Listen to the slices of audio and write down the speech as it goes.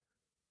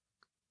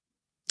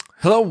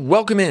Hello,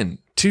 welcome in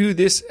to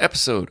this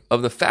episode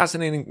of the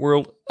fascinating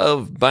world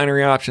of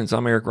binary options.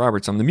 I'm Eric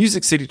Roberts. I'm the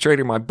Music City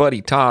Trader. My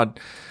buddy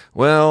Todd,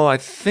 well, I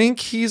think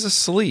he's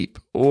asleep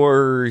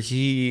or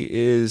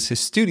his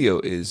studio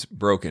is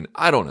broken.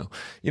 I don't know.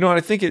 You know what? I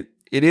think it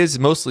is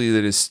mostly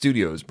that his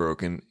studio is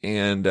broken.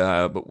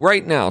 But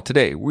right now,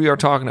 today, we are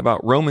talking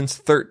about Romans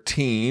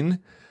 13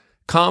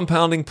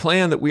 compounding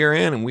plan that we are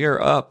in, and we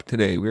are up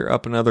today. We are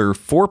up another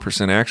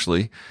 4%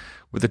 actually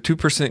with a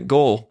 2%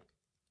 goal.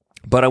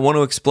 But I want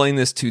to explain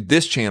this to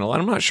this channel.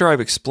 I'm not sure I've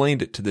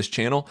explained it to this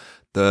channel.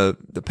 The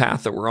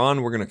path that we're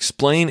on, we're going to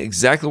explain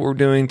exactly what we're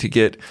doing to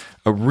get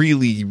a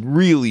really,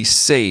 really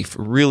safe,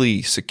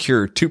 really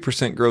secure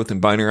 2% growth in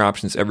binary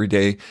options every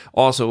day.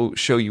 Also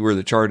show you where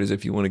the chart is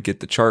if you want to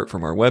get the chart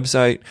from our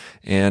website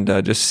and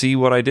just see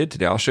what I did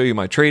today. I'll show you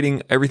my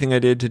trading, everything I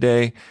did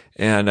today,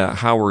 and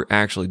how we're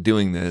actually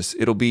doing this.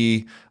 It'll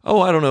be,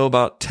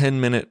 about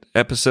 10-minute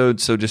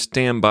episodes. So just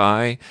stand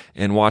by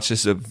and watch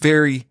this. A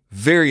very,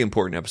 very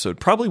important episode.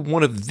 Probably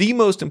one of the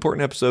most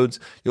important episodes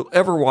you'll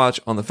ever watch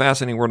on the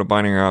fascinating world of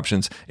binary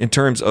options in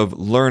terms of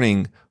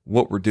learning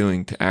what we're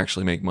doing to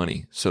actually make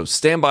money. So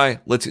stand by.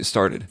 Let's get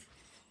started.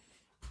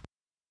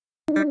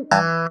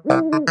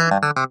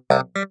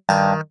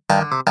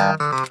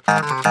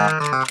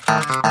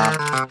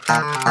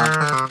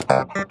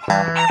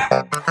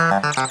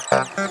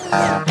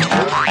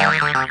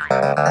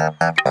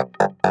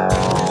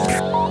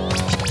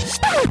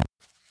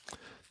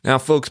 Now,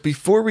 folks,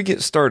 before we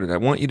get started, I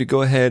want you to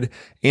go ahead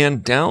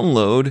and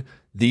download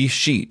the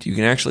sheet. You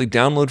can actually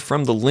download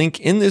from the link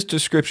in this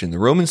description, the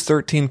Romans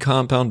 13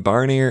 Compound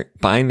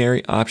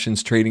Binary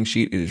Options Trading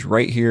Sheet. It is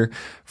right here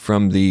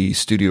from the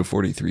Studio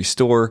 43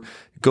 store.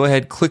 Go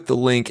ahead, click the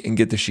link and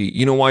get the sheet.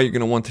 You know why you're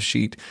going to want the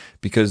sheet?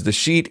 Because the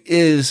sheet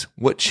is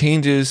what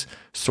changes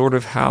sort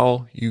of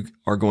how you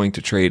are going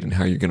to trade and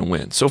how you're going to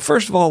win. So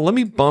first of all, let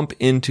me bump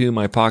into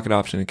my pocket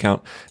option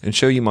account and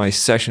show you my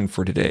session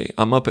for today.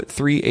 I'm up at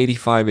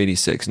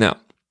 385.86. Now,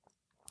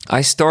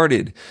 I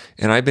started,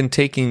 and I've been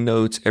taking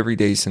notes every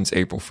day since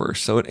April 1st.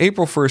 So at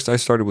April 1st, I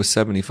started with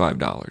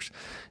 $75.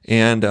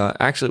 And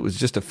actually, it was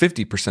just a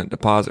 50%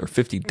 deposit or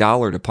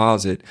 $50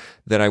 deposit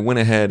that I went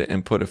ahead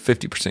and put a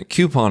 50%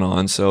 coupon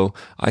on. So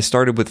I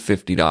started with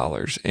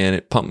 $50, and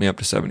it pumped me up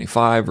to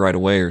 75 right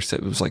away, or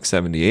it was like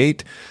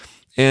 78.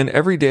 And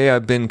every day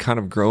I've been kind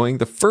of growing.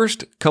 The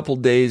first couple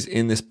days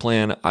in this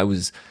plan, I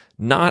was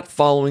not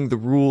following the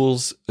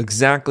rules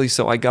exactly.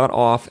 So I got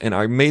off and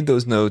I made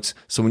those notes.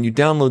 So when you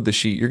download the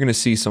sheet, you're going to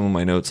see some of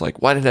my notes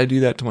like, why did I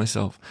do that to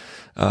myself?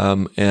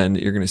 And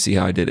you're going to see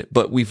how I did it.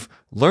 But we've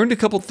learned a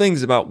couple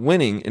things about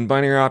winning in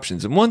binary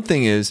options. And one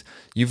thing is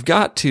you've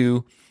got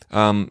to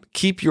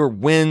keep your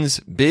wins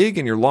big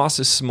and your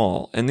losses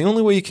small. And the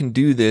only way you can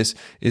do this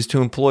is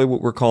to employ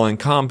what we're calling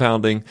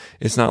compounding.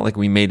 It's not like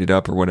we made it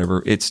up or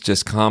whatever. It's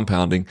just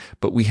compounding.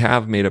 But we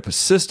have made up a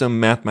system,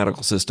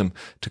 mathematical system,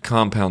 to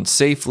compound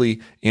safely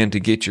and to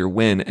get your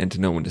win and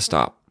to know when to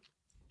stop.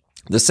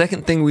 The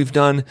second thing we've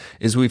done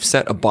is we've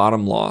set a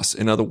bottom loss.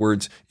 In other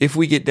words, if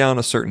we get down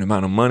a certain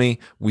amount of money,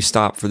 we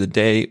stop for the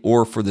day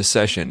or for the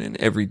session. And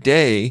every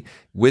day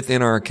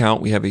within our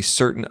account, we have a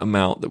certain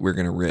amount that we're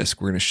going to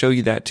risk. We're going to show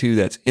you that too.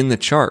 That's in the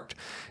chart.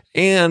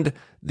 And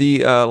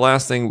the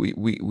last thing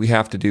we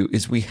have to do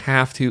is we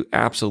have to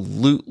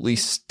absolutely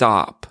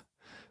stop.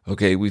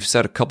 Okay, we've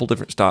set a couple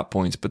different stop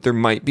points, but there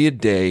might be a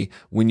day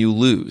when you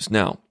lose.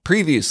 Now,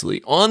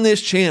 previously on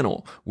this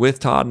channel with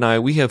Todd and I,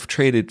 we have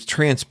traded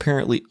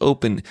transparently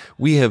open.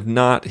 We have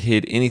not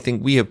hid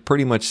anything. We have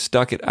pretty much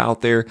stuck it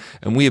out there,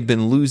 and we have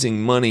been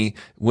losing money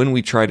when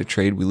we try to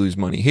trade. We lose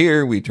money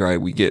here. We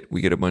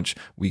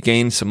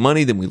gain some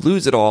money, then we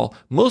lose it all,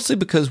 mostly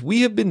because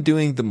we have been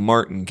doing the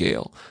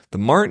martingale. The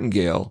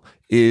martingale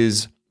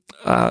is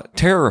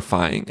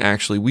terrifying,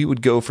 actually. We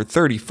would go for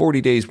 30,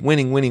 40 days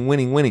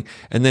winning.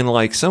 And then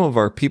like some of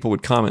our people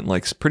would comment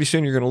like, pretty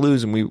soon you're going to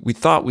lose. And we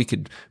thought we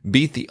could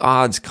beat the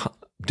odds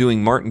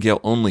doing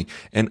martingale only.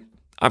 And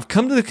I've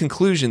come to the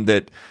conclusion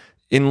that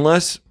I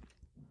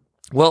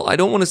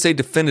don't want to say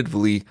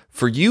definitively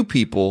for you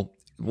people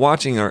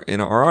watching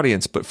in our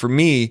audience, but for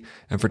me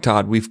and for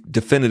Todd, we've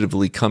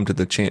definitively come to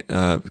the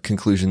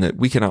conclusion that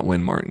we cannot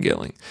win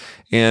martingaling.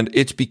 And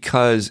it's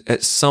because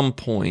at some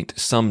point,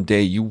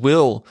 someday, you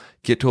will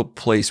get to a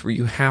place where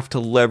you have to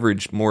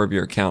leverage more of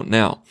your account.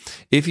 Now,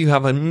 if you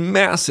have a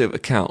massive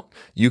account,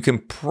 you can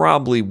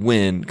probably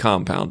win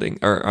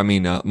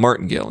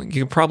martingaling.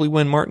 You can probably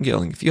win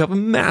martingaling if you have a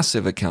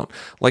massive account,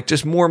 like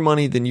just more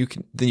money than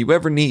you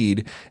ever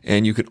need,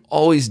 and you can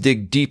always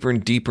dig deeper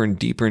and deeper and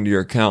deeper into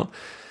your account.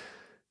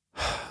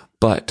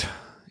 But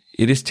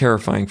it is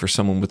terrifying for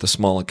someone with a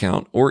small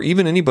account, or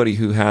even anybody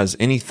who has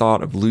any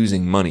thought of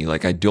losing money.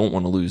 Like, I don't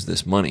want to lose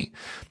this money.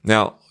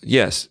 Now,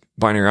 yes,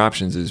 binary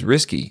options is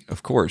risky.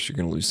 Of course, you're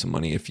going to lose some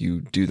money if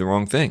you do the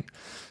wrong thing.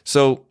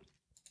 So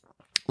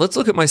let's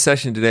look at my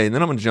session today, and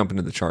then I'm going to jump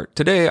into the chart.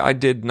 Today, I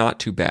did not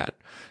too bad.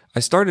 I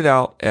started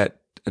out at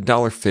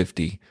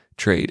 $1.50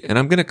 trade, and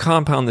I'm going to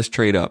compound this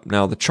trade up.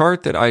 Now, the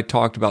chart that I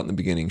talked about in the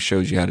beginning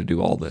shows you how to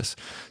do all this.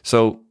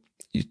 So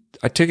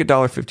I take a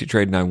 $1.50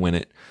 trade and I win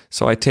it.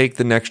 So I take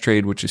the next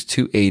trade, which is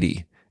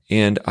 280,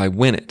 and I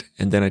win it.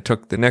 And then I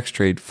took the next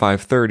trade,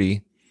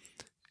 530,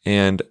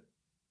 and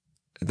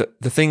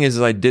the thing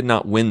is I did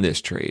not win this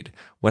trade.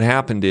 What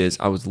happened is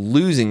I was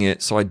losing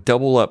it, so I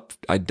doubled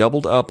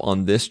up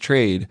on this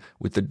trade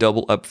with the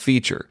double up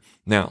feature.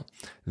 Now,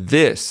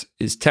 this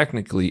is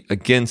technically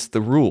against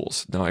the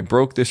rules. Now, I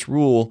broke this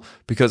rule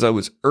because I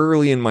was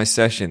early in my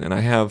session and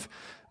I have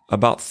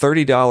about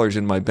 $30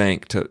 in my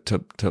bank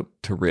to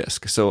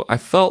risk. So I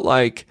felt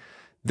like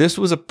this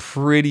was a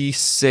pretty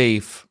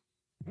safe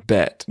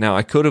bet. Now,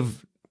 I could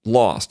have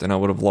lost, and I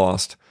would have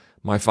lost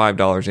my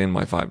 $5 and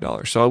my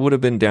 $5. So I would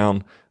have been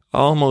down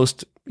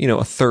almost,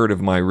 a third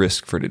of my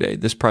risk for today.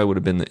 This probably would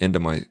have been the end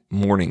of my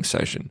morning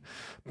session,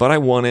 but I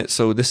won it.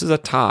 So this is a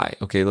tie.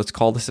 Okay, let's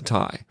call this a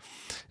tie.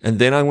 And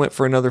then I went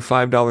for another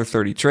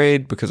 $5.30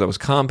 trade because I was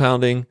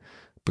compounding,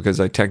 because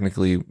I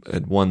technically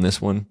had won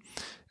this one,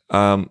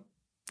 and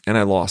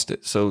I lost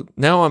it. So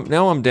now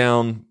I'm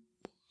down.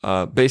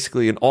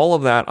 Basically, in all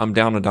of that, I'm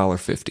down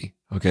 $1.50.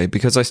 Okay,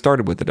 because I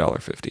started with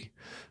 $1.50.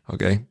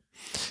 Okay.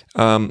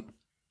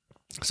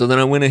 So then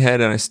I went ahead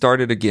and I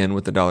started again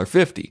with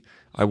 $1.50.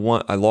 I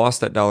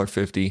lost that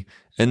 $1.50.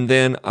 And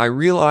then I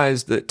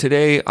realized that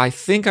today I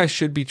think I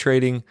should be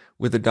trading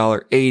with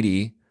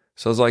 $1.80.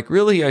 So I was like,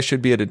 really, I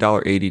should be at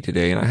 $1.80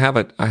 today. And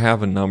I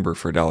have a number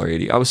for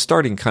 $1.80. I was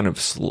starting kind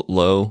of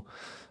low.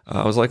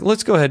 I was like,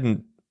 let's go ahead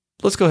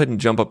and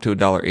jump up to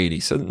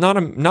 $1.80. So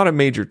not a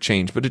major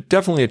change, but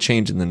definitely a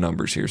change in the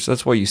numbers here. So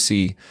that's why you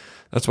see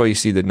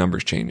the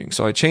numbers changing.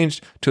 So I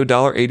changed to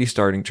 $1.80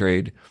 starting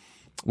trade,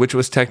 which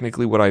was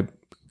technically what I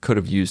could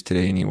have used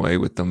today anyway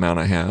with the amount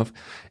I have.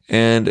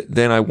 And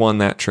then I won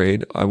that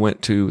trade. I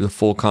went to the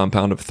full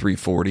compound of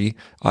 340.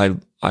 I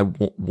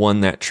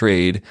won that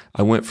trade.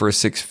 I went for a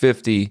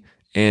 650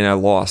 and I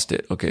lost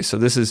it. Okay. So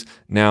this is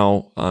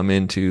now I'm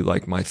into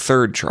like my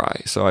third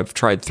try. So I've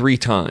tried 3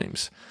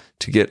 times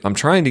I'm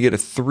trying to get a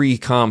 3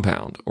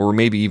 compound or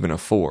maybe even a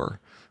 4.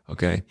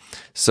 Okay.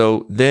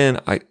 So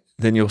then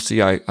you'll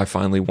see I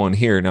finally won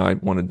here. Now I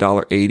won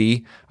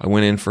 $1.80. I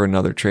went in for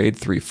another trade,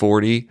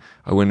 340.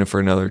 I went in for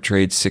another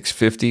trade,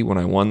 650 when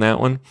I won that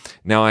one.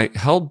 Now I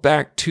held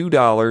back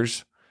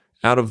 $2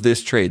 out of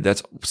this trade.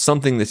 That's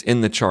something that's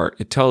in the chart.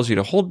 It tells you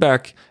to hold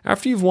back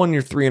after you've won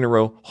your 3 in a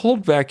row,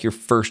 hold back your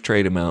first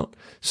trade amount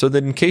so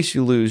that in case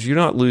you lose, you're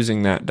not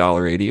losing that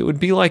 $1.80. It would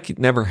be like it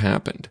never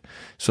happened.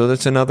 So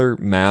that's another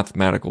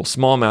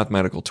small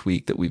mathematical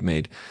tweak that we've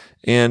made.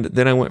 And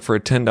then I went for a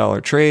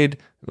 $10 trade.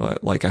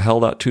 Like I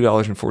held out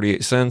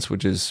 $2.48,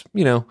 which is,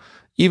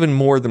 even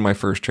more than my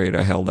first trade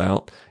I held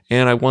out.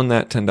 And I won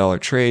that $10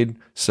 trade.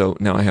 So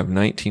now I have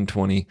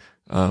 $19.20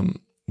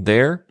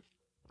 there.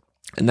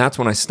 And that's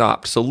when I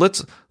stopped. So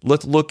let's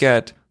look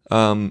at,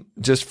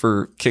 just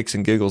for kicks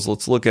and giggles,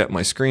 let's look at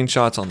my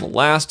screenshots on the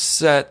last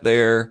set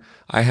there.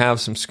 I have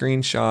some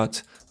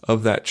screenshots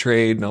of that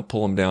trade, and I'll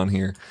pull them down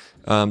here.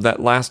 That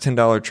last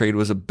 $10 trade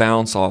was a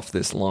bounce off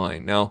this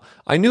line. Now,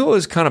 I knew it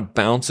was kind of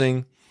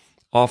bouncing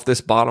off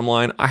this bottom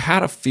line. I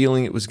had a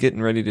feeling it was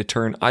getting ready to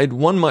turn. I'd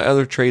won my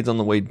other trades on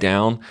the way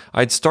down.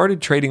 I'd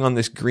started trading on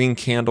this green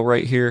candle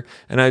right here,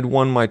 and I'd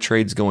won my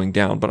trades going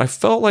down. But I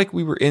felt like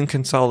we were in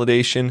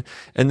consolidation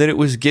and that it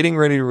was getting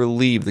ready to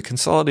relieve. The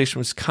consolidation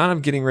was kind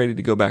of getting ready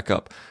to go back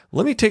up.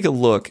 Let me take a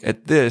look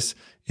at this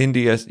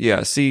NDS.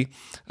 Yeah, see,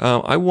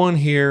 I won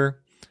here.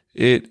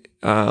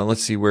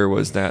 Let's see, where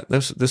was that?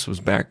 This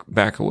was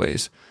back a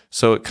ways.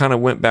 So it kind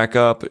of went back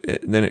up,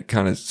 then it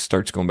kind of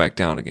starts going back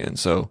down again.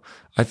 So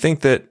I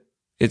think that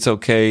it's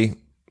okay.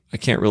 I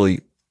can't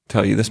really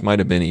tell you. This might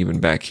have been even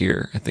back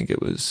here. I think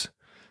it was,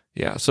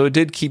 yeah. So it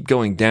did keep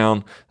going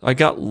down. I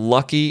got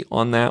lucky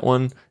on that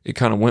one. It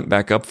kind of went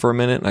back up for a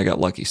minute and I got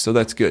lucky. So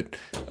that's good.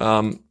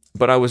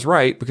 But I was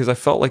right because I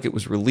felt like it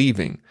was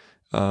relieving.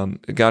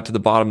 It got to the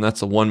bottom.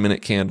 That's a 1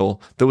 minute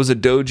candle. There was a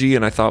doji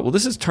and I thought, well,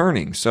 this is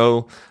turning.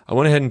 So I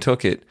went ahead and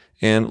took it.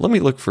 And let me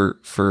look for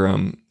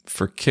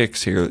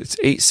kicks here. It's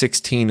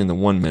 8:16 in the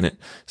 1 minute.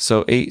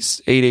 So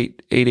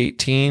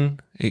 8:18,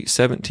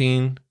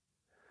 8:17.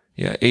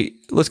 Yeah,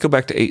 let's go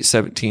back to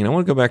 8:17. I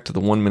want to go back to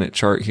the 1 minute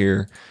chart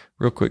here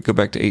real quick. Go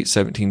back to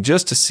 8:17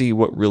 just to see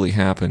what really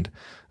happened.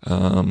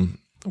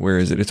 Where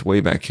is it? It's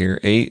way back here.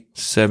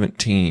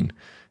 8:17.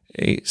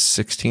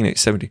 8:16,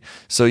 8:17.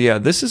 So yeah,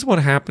 this is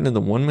what happened in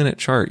the 1 minute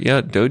chart. Yeah,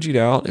 it dojied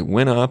out. It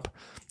went up.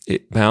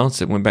 It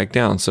bounced. It went back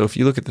down. So if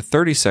you look at the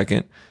 30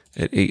 second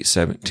at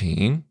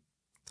 8:17,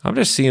 I'm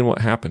just seeing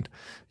what happened.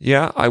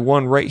 Yeah, I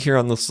won right here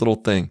on this little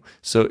thing.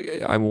 So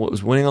I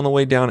was winning on the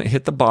way down. It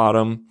hit the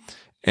bottom,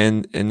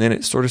 and then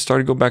it sort of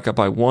started to go back up.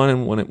 I won,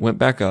 and when it went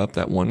back up,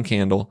 that one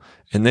candle,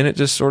 and then it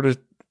just sort of,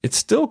 it's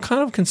still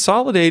kind of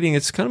consolidating.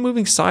 It's kind of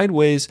moving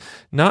sideways.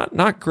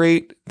 Not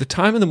great. The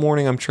time in the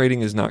morning I'm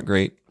trading is not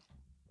great.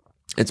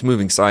 It's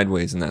moving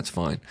sideways, and that's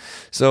fine.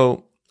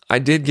 So I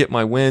did get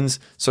my wins.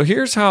 So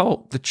here's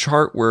how the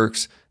chart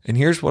works. And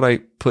here's what I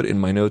put in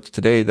my notes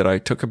today, that I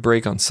took a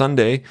break on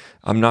Sunday.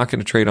 I'm not going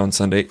to trade on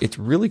Sunday. It's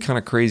really kind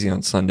of crazy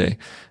on Sunday.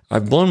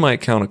 I've blown my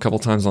account a couple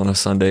times on a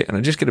Sunday, and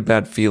I just get a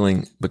bad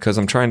feeling because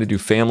I'm trying to do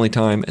family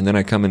time, and then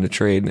I come into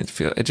trade, and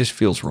it just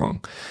feels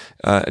wrong.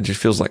 It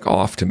just feels like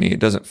off to me. It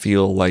doesn't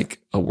feel like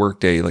a work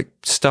day. Like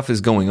stuff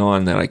is going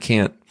on that I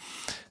can't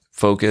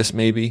focus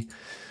maybe.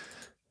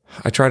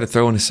 I try to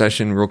throw in a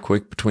session real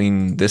quick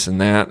between this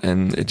and that,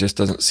 and it just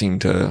doesn't seem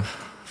to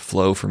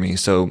flow for me.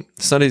 So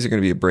Sundays are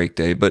going to be a break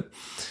day, but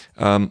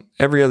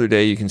every other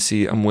day you can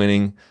see I'm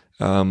winning.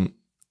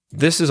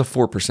 This is a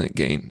 4%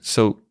 gain.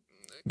 So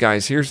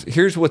guys,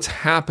 here's what's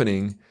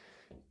happening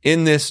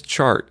in this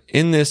chart.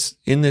 In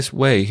this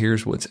way,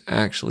 here's what's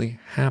actually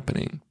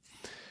happening.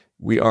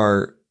 We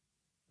are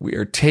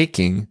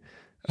taking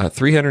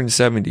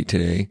 370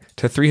 today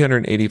to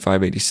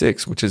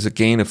 385.86, which is a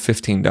gain of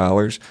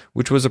 $15,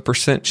 which was a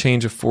percent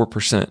change of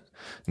 4%.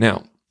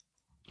 Now,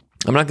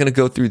 I'm not going to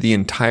go through the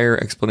entire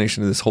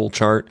explanation of this whole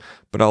chart,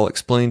 but I'll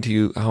explain to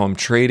you how I'm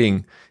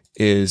trading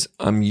is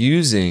I'm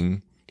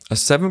using a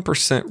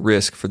 7%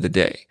 risk for the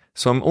day.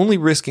 So I'm only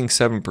risking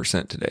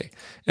 7% today.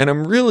 And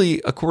I'm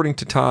really, according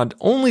to Todd,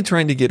 only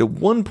trying to get a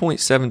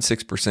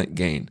 1.76%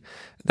 gain.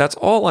 That's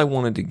all I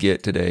wanted to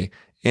get today.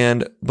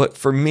 But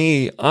for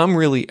me, I'm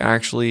really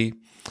actually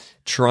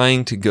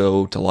trying to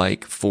go to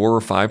like 4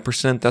 or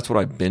 5%. That's what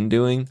I've been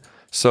doing.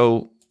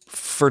 So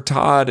for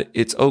Todd,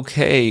 it's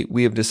okay.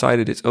 We have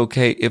decided it's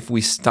okay if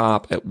we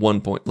stop at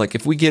 1 point, like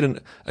if we get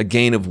a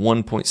gain of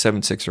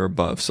 1.76 or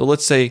above. So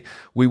let's say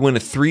we win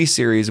a 3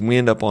 series and we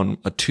end up on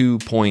a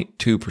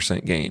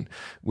 2.2% gain,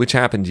 which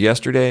happened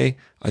yesterday.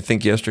 I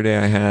think yesterday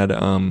I had a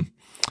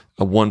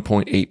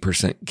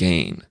 1.8%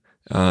 gain,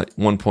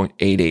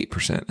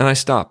 1.88%. And I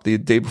stopped. The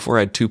day before I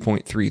had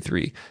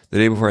 2.33. The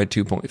day before I had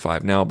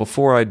 2.5. Now,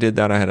 before I did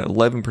that, I had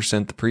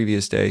 11% the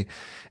previous day.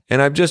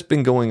 And I've just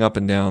been going up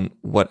and down,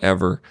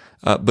 whatever.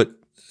 But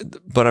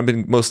I've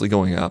been mostly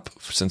going up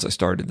since I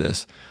started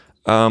this.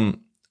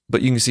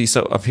 But you can see,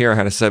 so up here I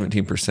had a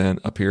 17%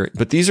 up here.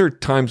 But these are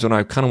times when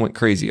I kind of went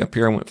crazy. Up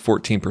here I went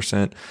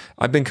 14%.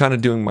 I've been kind of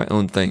doing my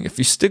own thing. If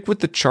you stick with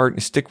the chart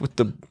and stick with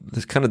the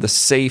kind of the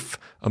safe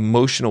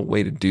emotional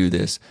way to do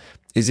this,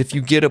 is if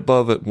you get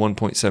above at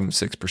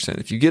 1.76%.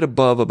 If you get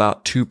above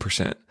about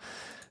 2%.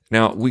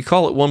 Now, we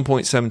call it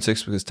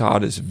 1.76 because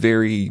Todd is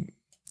very,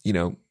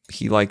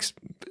 he likes,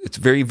 it's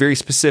very, very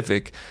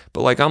specific,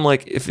 but like, I'm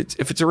like, if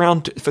it's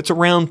around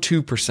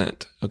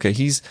 2%, okay,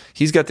 he's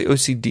got the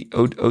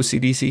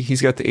OCDC,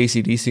 he's got the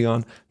ACDC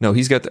on. No,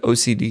 he's got the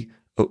OCD,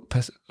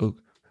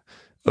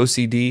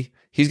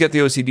 he's got the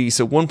OCD.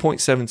 So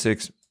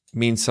 1.76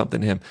 means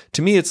something to him.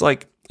 To me, it's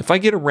like, if I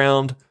get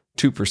around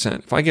 2%,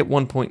 if I get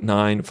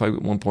 1.9, if I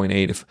get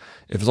 1.8, if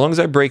as long as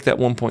I break that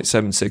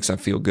 1.76, I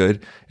feel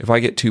good. If I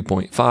get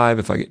 2.5,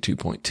 if I get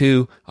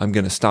 2.2, I'm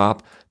going to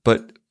stop.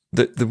 But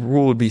the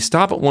rule would be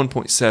stop at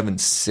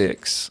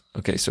 1.76.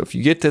 Okay, so if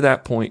you get to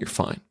that point, you're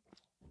fine.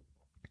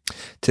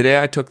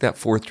 Today I took that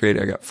 4th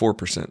trade, I got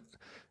 4%.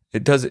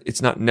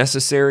 It's not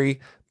necessary,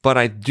 but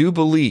I do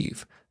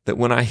believe that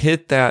when I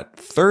hit that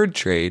 3rd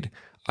trade,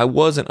 I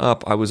wasn't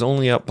up. I was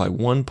only up by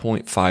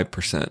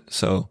 1.5%.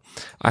 So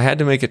I had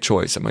to make a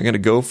choice. Am I going to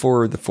go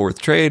for the 4th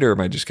trade, or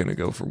am I just going to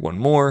go for one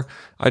more?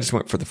 I just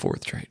went for the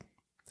 4th trade.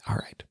 All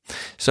right.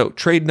 So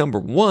trade number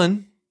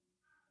 1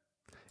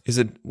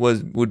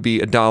 would be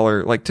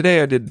 $1. Like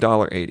today I did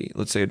 $1.80.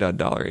 Let's say I did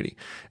 $1.80.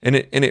 And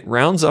it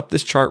rounds up,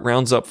 this chart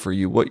rounds up for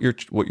you what your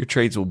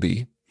trades will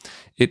be.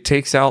 It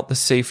takes out the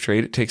safe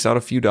trade. It takes out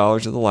a few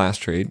dollars of the last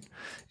trade.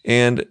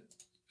 And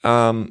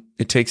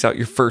it takes out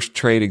your first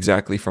trade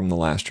exactly from the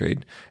last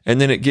trade. And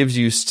then it gives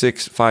you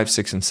 5,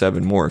 6, and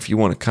 7 more. If you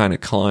want to kind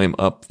of climb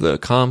up the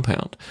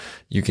compound,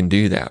 you can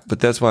do that. But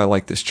that's why I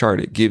like this chart.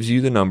 It gives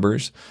you the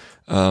numbers.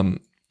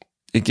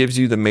 It gives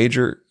you the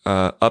major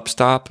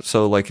upstop.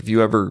 So like if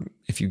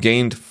you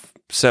gained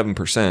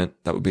 7%,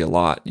 that would be a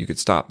lot. You could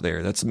stop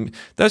there.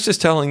 That's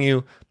just telling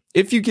you,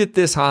 if you get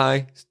this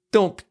high,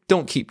 don't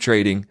keep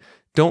trading.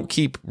 Don't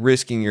keep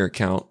risking your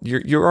account.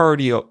 You're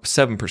already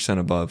 7%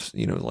 above,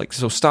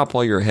 so stop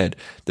while you're ahead.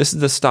 This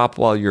is the stop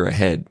while you're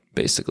ahead,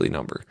 basically,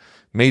 number.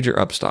 Major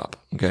upstop,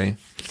 okay?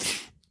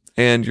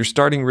 And your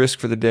starting risk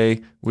for the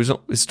day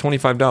is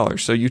 $25.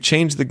 So you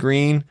change the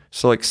green,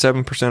 so like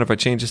 7%, if I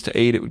change this to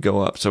 8, it would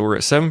go up. So we're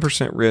at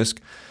 7% risk.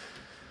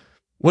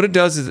 What it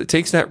does is it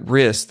takes that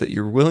risk that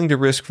you're willing to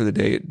risk for the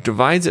day, it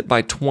divides it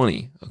by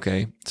 20,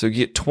 okay? So you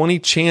get 20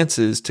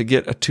 chances to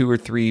get a 2 or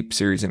 3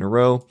 series in a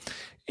row.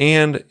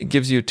 And it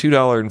gives you a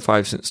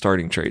 $2.05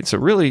 starting trade. So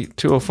really,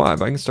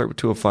 $2.05. I can start with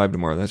 $2.05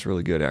 tomorrow. That's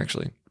really good,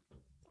 actually.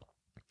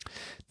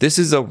 This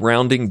is a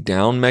rounding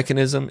down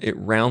mechanism. It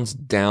rounds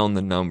down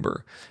the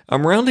number.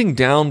 I'm rounding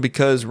down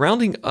because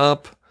rounding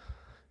up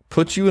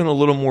puts you in a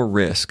little more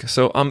risk.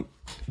 So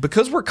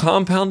because we're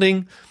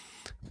compounding,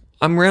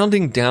 I'm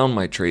rounding down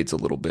my trades a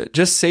little bit,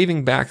 just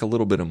saving back a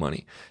little bit of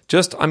money.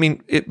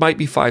 It might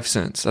be 5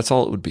 cents. That's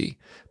all it would be.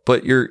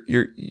 but you're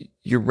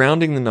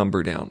rounding the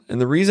number down.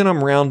 And the reason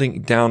I'm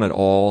rounding down at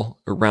all,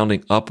 or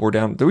rounding up or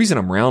down, the reason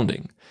I'm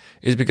rounding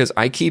is because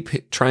I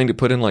keep trying to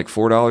put in like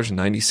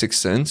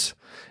 $4.96,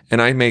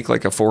 and I make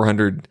like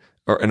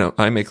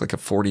I make like a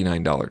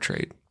 $49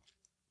 trade.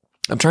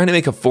 I'm trying to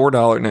make a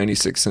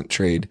 $4.96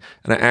 trade,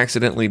 and I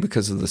accidentally,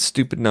 because of the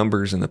stupid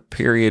numbers and the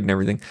period and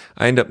everything,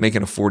 I end up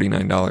making a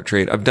 $49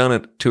 trade. I've done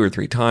it 2 or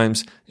 3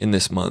 times in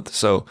this month.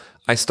 So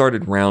I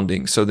started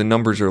rounding. So the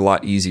numbers are a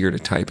lot easier to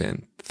type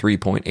in.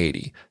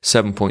 3.80,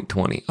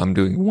 7.20. I'm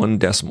doing 1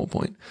 decimal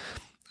point.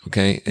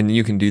 Okay. And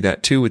you can do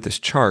that too with this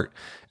chart.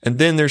 And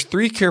then there's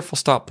 3 careful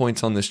stop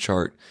points on this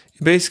chart.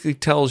 It basically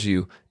tells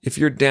you if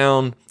you're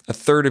down a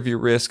third of your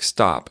risk,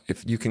 stop.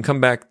 If you can come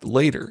back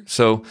later.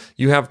 So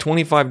you have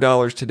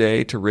 $25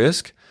 today to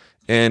risk.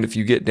 And if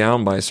you get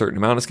down by a certain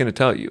amount, it's going to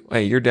tell you,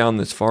 hey, you're down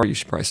this far, you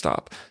should probably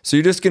stop. So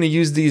you're just going to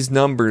use these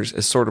numbers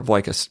as sort of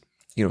like a,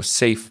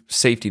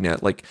 safety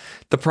net. Like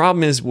the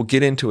problem is we'll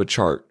get into a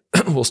chart,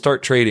 we'll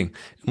start trading,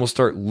 and we'll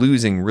start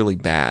losing really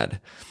bad.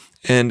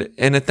 And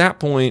at that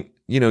point,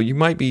 you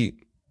might be,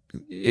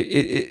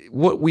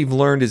 what we've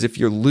learned is if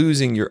you're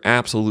losing, you're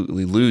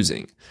absolutely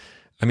losing.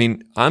 I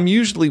mean, I'm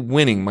usually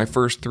winning my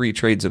first 3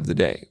 trades of the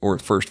day, or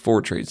first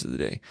 4 trades of the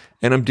day,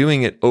 and I'm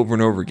doing it over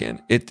and over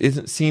again. It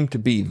doesn't seem to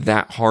be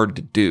that hard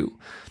to do.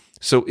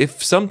 So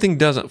if something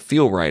doesn't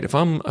feel right, if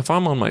I'm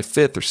on my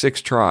 5th or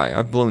 6th try,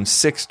 I've blown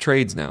 6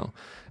 trades now,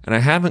 and I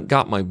haven't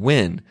got my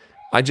win,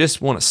 I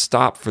just want to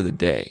stop for the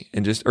day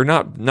and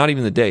not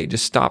even the day,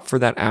 just stop for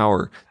that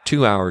hour,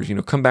 2 hours,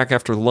 come back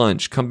after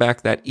lunch, come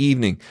back that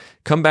evening,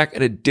 come back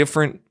at a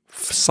different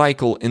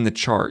cycle in the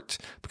chart,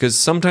 because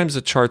sometimes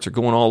the charts are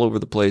going all over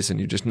the place and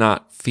you're just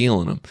not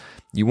feeling them.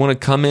 You want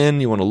to come in,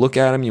 you want to look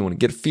at them, you want to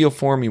get a feel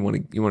for them, you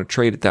want to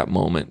trade at that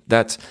moment.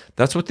 That's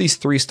what these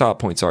 3 stop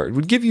points are. It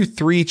would give you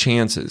 3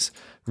 chances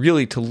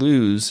really to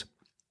lose.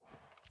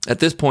 At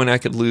this point, I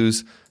could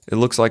lose. It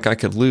looks like I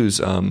could lose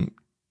 12,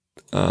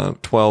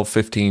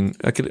 15.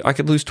 I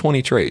could lose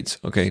 20 trades.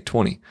 Okay,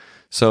 20.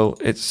 So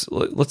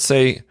let's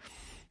say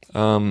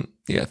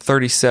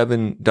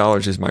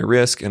 $37 is my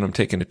risk, and I'm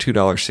taking a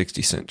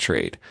 $2.60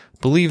 trade.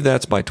 Believe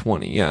that's by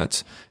 20. Yeah,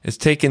 it's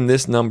taking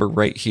this number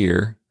right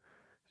here.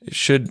 It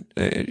should,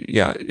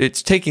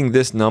 it's taking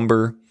this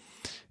number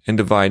and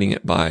dividing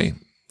it by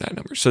that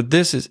number. So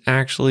this is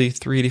actually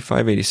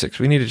 385.86.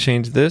 We need to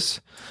change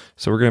this.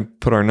 So we're going to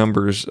put our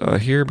numbers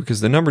here,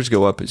 because the numbers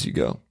go up as you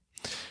go.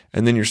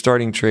 And then your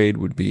starting trade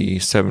would be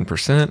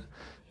 7%.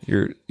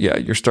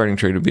 Your starting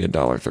trade would be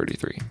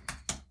 $1.33.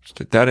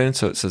 Stick that in,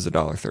 so it says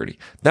 $1.30.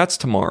 That's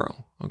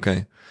tomorrow,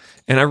 okay?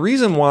 And a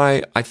reason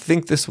why I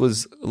think this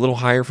was a little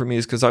higher for me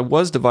is because I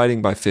was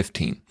dividing by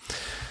 15.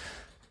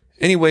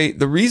 Anyway,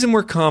 the reason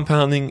we're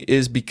compounding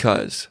is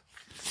because,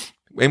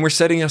 and we're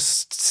setting a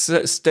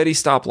steady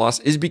stop loss,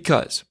 is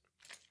because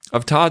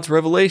of Todd's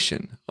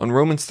revelation on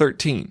Romans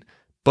 13.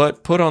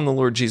 But put on the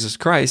Lord Jesus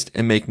Christ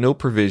and make no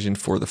provision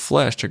for the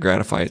flesh to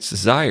gratify its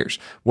desires.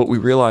 What we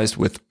realized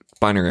with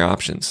binary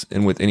options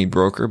and with any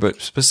broker,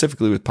 but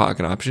specifically with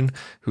Pocket Option,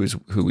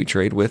 who we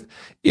trade with,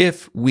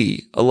 if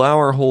we allow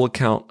our whole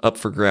account up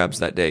for grabs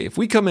that day, if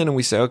we come in and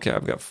we say, okay,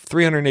 I've got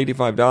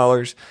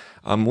 $385,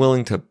 I'm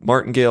willing to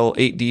martingale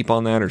 8 deep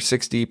on that, or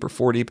 6 deep, or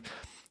 4 deep,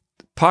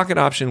 Pocket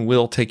Option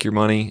will take your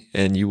money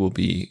and you will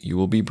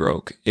be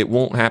broke. It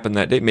won't happen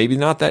that day. Maybe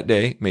not that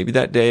day. Maybe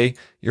that day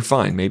you're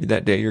fine. Maybe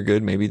that day you're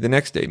good. Maybe the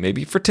next day.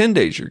 Maybe for 10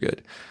 days you're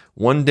good.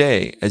 One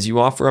day, as you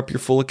offer up your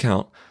full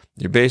account,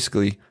 you're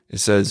basically, it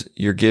says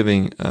you're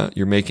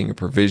making a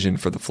provision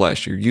for the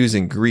flesh. You're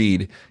using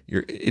greed.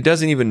 It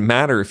doesn't even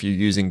matter if you're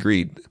using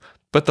greed.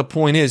 But the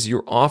point is,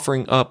 you're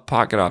offering up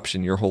Pocket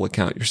Option, your whole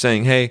account. You're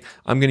saying, hey,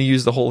 I'm going to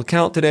use the whole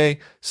account today.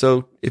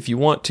 So if you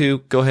want to,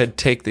 go ahead,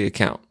 take the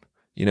account.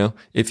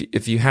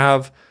 If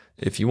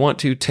you want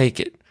to, take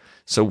it.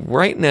 So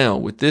right now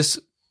with this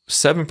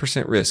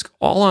 7% risk,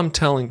 all I'm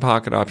telling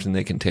Pocket Option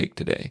they can take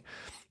today,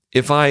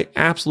 if I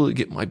absolutely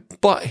get my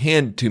butt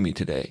handed to me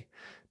today,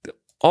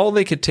 all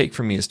they could take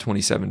from me is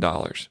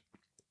 $27.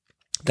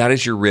 That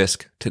is your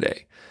risk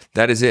today.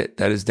 That is it.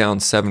 That is down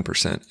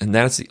 7%. And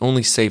that's the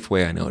only safe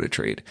way I know to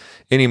trade.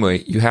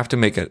 Anyway, you have to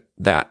make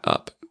that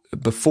up.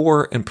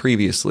 Before and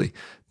previously,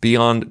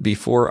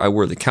 before I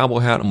wore the cowboy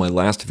hat on my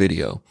last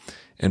video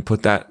and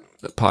put that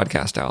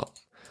podcast out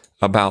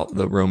about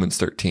the Romans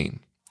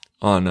 13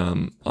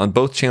 on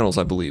both channels,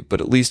 I believe,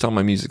 but at least on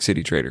my Music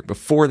City Trader.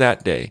 Before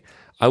that day,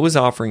 I was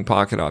offering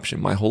Pocket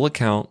Option, my whole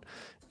account.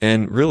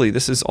 And really,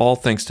 this is all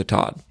thanks to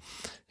Todd.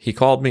 He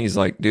called me. He's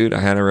like, dude, I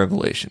had a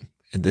revelation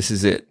and this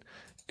is it.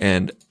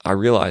 And I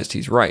realized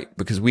he's right,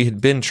 because we had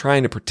been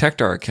trying to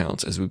protect our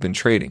accounts as we've been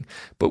trading.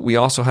 But we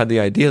also had the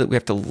idea that we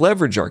have to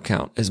leverage our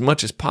account as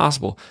much as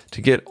possible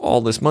to get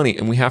all this money.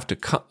 And we have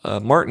to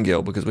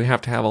martingale, because we have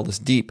to have all this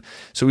deep.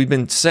 So we've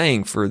been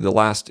saying for the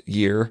last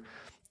year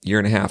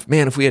and a half,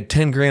 man, if we had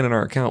 10 grand in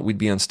our account, we'd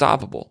be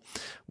unstoppable.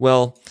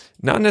 Well,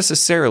 not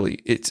necessarily.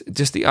 It's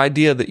just the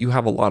idea that you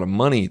have a lot of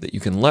money that you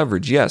can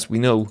leverage. Yes, we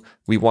know,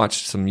 we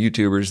watched some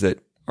YouTubers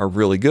that are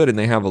really good and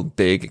they have a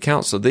big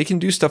account, so they can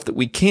do stuff that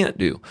we can't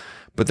do.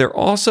 but they're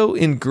also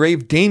in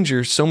grave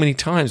danger so many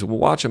times. We'll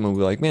watch them and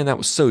we'll be like, man, that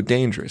was so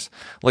dangerous.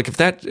 Like if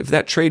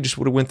that trade just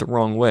would have went the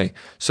wrong way.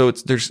 So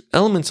there's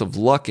elements of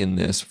luck in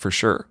this for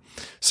sure.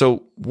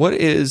 So what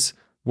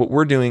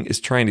we're doing is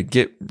trying to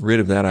get rid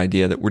of that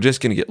idea that we're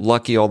just going to get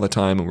lucky all the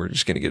time and we're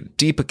just going to get a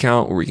deep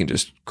account where we can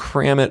just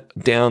cram it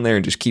down there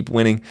and just keep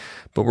winning.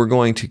 But we're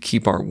going to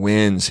keep our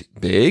wins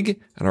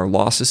big and our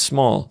losses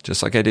small,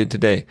 just like I did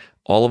today.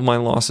 All of my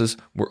losses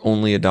were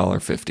only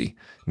 $1.50.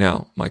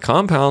 Now, my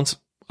compounds,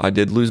 I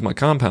did lose my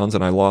compounds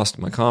and I lost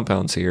my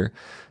compounds here,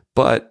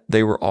 but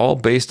they were all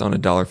based on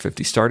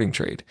 $1.50 starting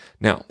trade.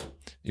 Now,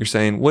 you're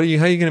saying, how are you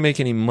going to make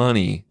any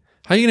money?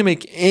 How are you going to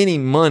make any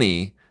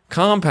money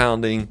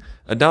compounding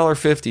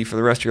 $1.50 for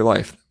the rest of your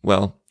life?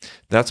 Well,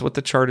 that's what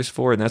the chart is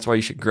for, and that's why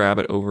you should grab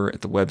it over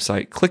at the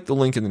website. Click the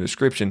link in the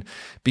description,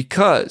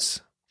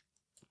 because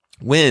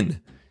when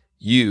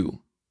you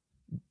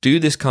do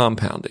this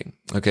compounding,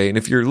 okay, and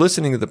if you're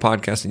listening to the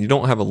podcast and you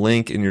don't have a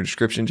link in your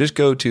description, just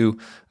go to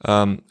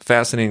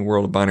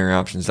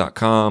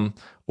fascinatingworldofbinaryoptions.com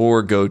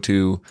or go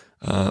to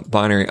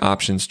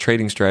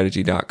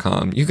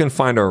binaryoptionstradingstrategy.com. You can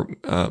find our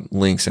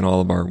links in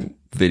all of our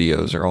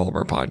videos or all of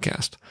our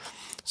podcasts.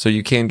 So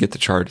you can get the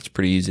chart. It's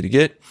pretty easy to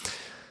get.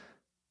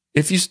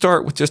 If you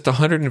start with just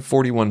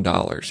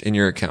 $141 in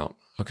your account,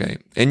 okay,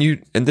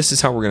 and this is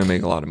how we're going to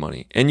make a lot of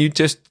money, and you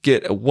just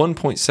get a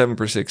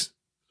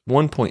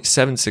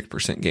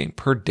 1.76% gain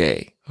per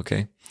day,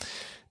 okay?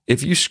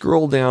 If you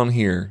scroll down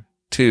here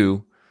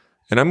to,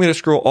 and I'm going to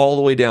scroll all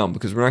the way down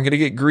because we're not going to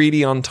get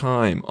greedy on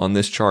time on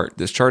this chart.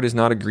 This chart is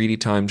not a greedy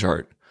time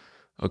chart,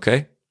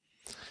 okay?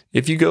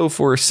 If you go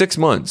for 6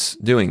 months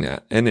doing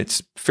that, and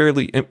it's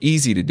fairly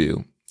easy to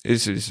do,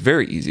 it's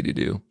very easy to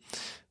do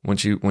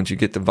once you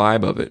get the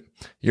vibe of it,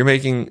 you're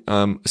making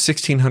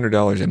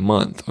 $1,600 a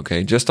month,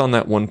 okay, just on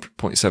that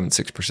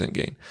 1.76%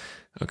 gain,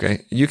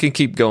 okay? You can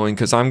keep going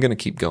because I'm going to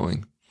keep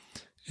going.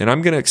 And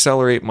I'm going to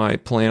accelerate my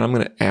plan. I'm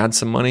going to add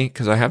some money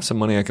because I have some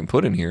money I can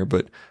put in here.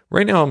 But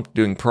right now I'm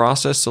doing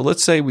process. So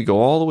let's say we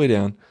go all the way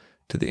down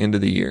to the end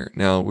of the year.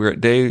 Now we're at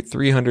day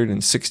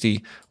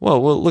 360.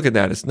 Well, look at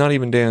that. It's not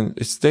even day,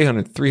 it's day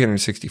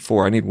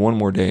 364. I need one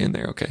more day in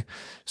there. Okay.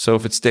 So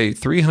if it's day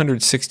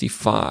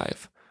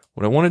 365,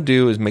 what I want to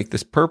do is make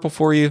this purple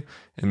for you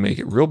and make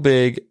it real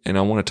big. And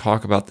I want to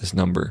talk about this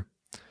number.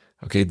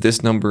 Okay.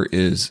 This number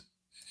is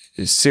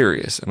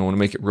serious, and I want to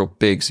make it real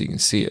big so you can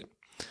see it.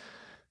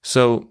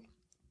 So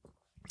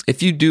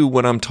if you do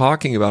what I'm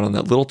talking about on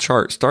that little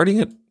chart, starting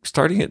at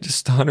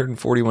just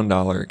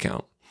 $141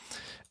 account,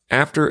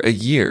 after a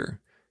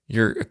year,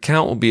 your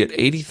account will be at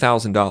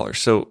 $80,000.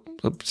 So,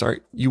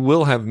 you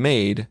will have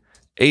made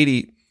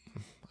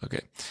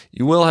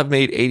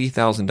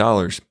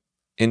 $80,000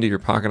 into your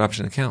pocket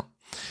option account.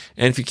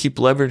 And if you keep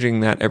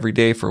leveraging that every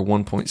day for a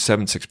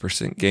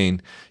 1.76%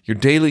 gain, your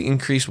daily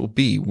increase will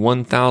be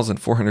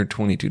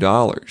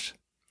 $1,422.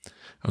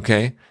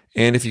 Okay?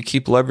 And if you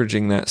keep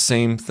leveraging that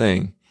same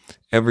thing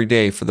every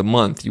day for the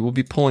month, you will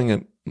be pulling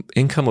an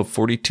income of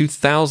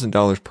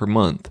 $42,000 per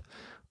month,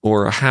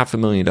 or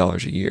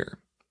 $500,000 a year.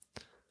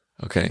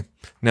 Okay.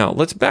 Now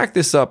let's back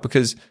this up,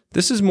 because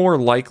this is more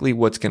likely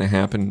what's going to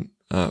happen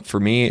for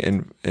me,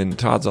 and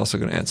Todd's also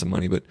going to add some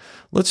money. But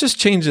let's just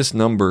change this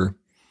number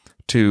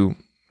to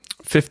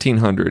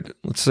 1,500.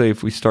 Let's say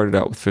if we started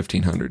out with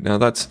 1,500. Now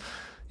that's,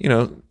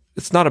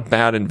 it's not a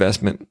bad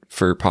investment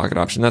for pocket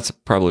option. That's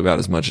probably about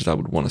as much as I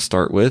would want to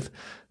start with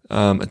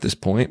at this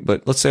point.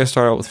 But let's say I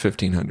start out with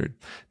 1,500.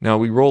 Now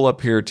we roll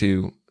up here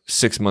to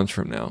 6 months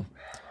from now.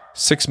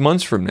 6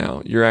 months from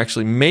now, you're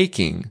actually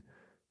making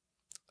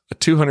a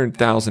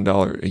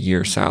 $200,000 a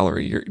year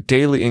salary. You're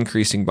daily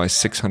increasing by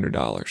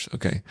 $600.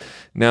 Okay.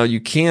 Now you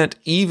can't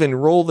even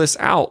roll this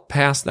out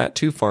past that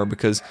too far,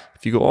 because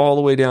if you go all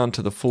the way down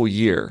to the full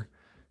year,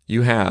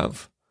 you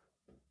have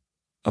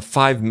a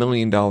 $5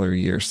 million a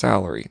year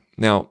salary.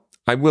 Now,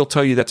 I will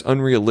tell you that's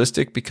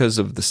unrealistic because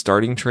of the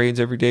starting trades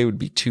every day would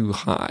be too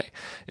high.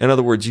 In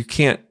other words, you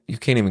can't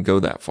even go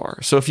that far.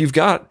 So if you've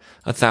got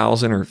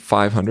 1,000 or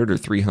 500 or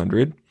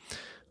 300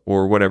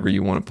 or whatever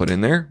you want to put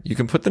in there, you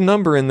can put the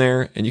number in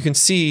there and you can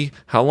see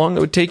how long it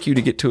would take you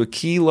to get to a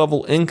key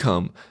level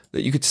income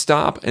that you could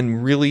stop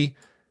and really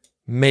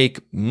make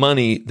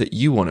money that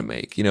you want to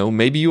make.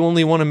 Maybe you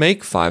only want to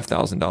make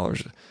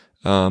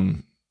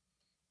 $5,000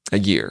 a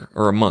year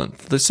or a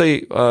month. Let's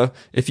say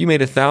if you made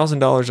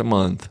 $1,000 a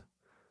month,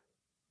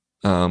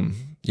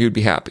 you'd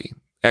be happy.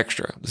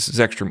 Extra. This is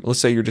extra. Let's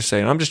say you're just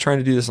saying, I'm just trying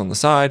to do this on the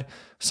side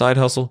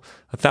hustle,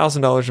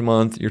 $1,000 a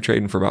month. You're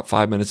trading for about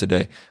 5 minutes a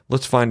day.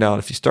 Let's find out,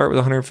 if you start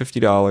with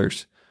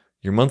 $150,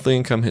 your monthly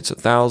income hits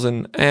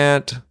 $1,000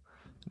 at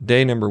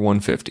day number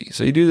 150.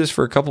 So you do this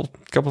for a couple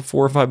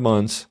 4 or 5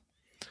 months,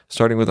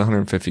 starting with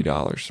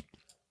 $150.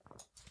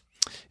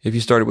 If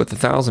you started with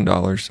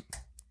 $1,000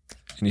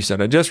 and you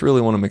said, I just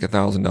really want to make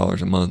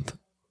 $1,000 a month,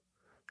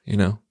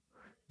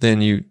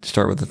 then you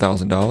start with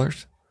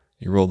 $1,000.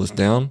 You roll this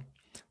down.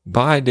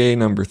 By day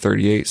number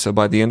 38, so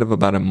by the end of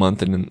about a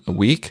month and a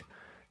week,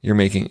 you're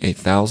making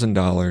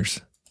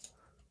 $1,000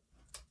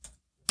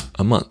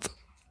 a month.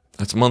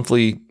 That's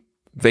monthly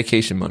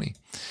vacation money.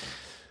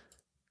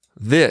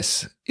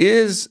 this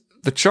is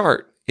the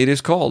chart. It is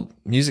called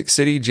Music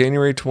City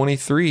January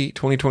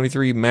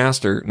 2023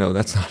 Master. No,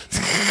 that's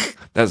not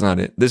that's not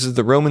it. This is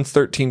the Romans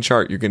 13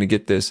 chart. You're going to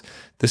get this.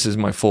 This is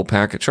my full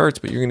pack of charts,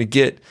 but you're going to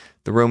get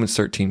the Romans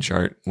 13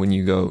 chart when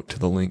you go to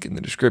the link in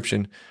the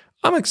description.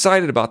 I'm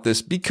excited about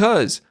this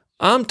because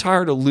I'm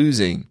tired of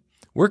losing.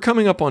 We're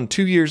coming up on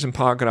 2 years in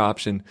Pocket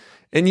Option.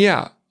 And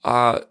yeah,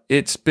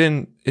 it's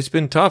been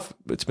tough.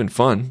 It's been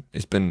fun.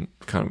 It's been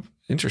kind of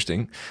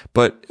interesting,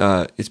 but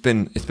it's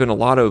been a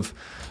lot of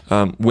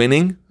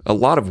winning. A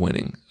lot of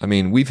winning. I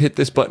mean, we've hit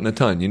this button a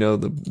ton. You know,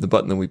 the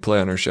button that we play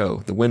on our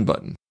show, the win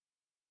button.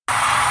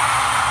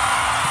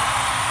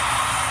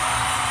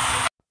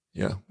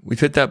 Yeah, we've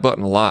hit that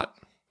button a lot,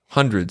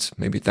 hundreds,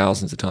 maybe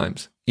thousands of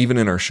times, even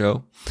in our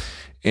show.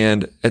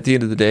 And at the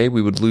end of the day,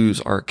 we would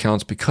lose our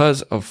accounts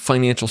because of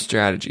financial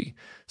strategy.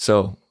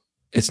 So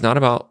it's not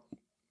about,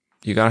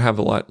 you got to have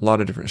a lot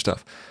of different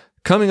stuff.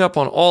 Coming up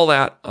on all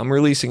that, I'm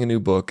releasing a new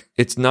book.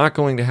 It's not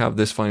going to have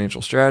this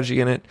financial strategy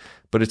in it,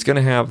 but it's going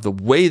to have the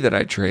way that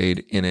I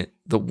trade in it,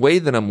 the way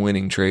that I'm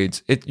winning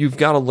trades. You've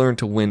got to learn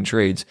to win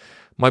trades.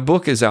 My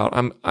book is out.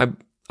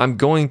 I'm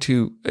going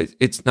to,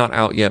 it's not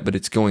out yet, but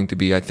it's going to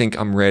be. I think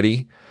I'm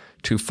ready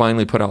to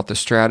finally put out the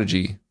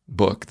strategy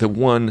book, the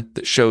one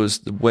that shows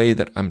the way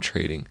that I'm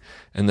trading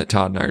and that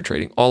Todd and I are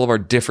trading, all of our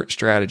different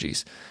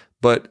strategies.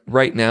 But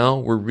right now,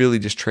 we're really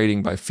just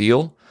trading by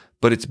feel,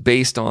 but it's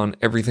based on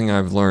everything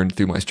I've learned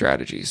through my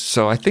strategies.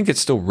 So I think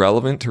it's still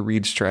relevant to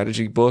read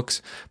strategy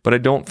books, but I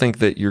don't think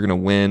that you're going to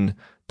win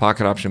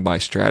Pocket Option by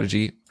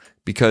strategy,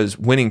 because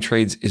winning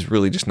trades is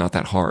really just not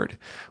that hard.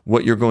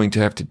 What you're going to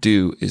have to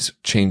do is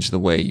change the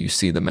way you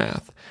see the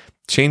math.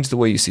 Change the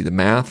way you see the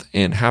math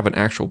and have an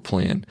actual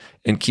plan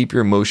and keep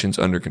your emotions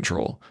under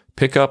control.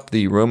 Pick up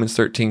the Romans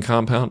 13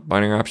 Compound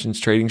Binary Options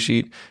Trading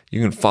Sheet.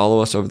 You can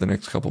follow us over the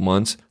next couple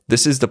months.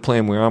 This is the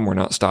plan we're on. We're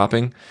not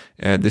stopping.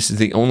 This is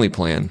the only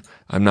plan.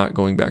 I'm not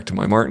going back to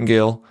my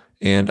martingale,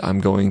 and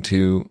I'm going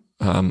to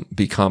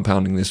be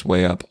compounding this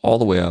way up, all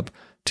the way up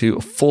to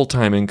a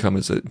full-time income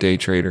as a day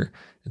trader.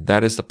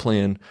 That is the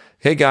plan.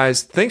 Hey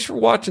guys, thanks for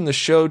watching the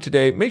show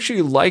today. Make sure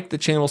you like the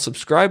channel,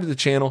 subscribe to the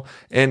channel,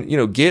 and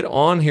get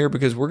on here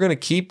because we're going to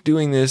keep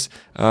doing this.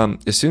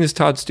 As soon as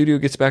Todd's studio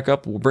gets back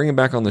up, we'll bring him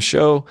back on the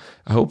show.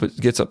 I hope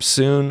it gets up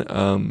soon,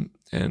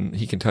 and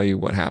he can tell you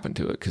what happened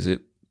to it because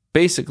it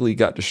basically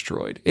got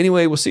destroyed.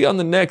 Anyway, we'll see you on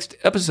the next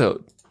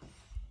episode.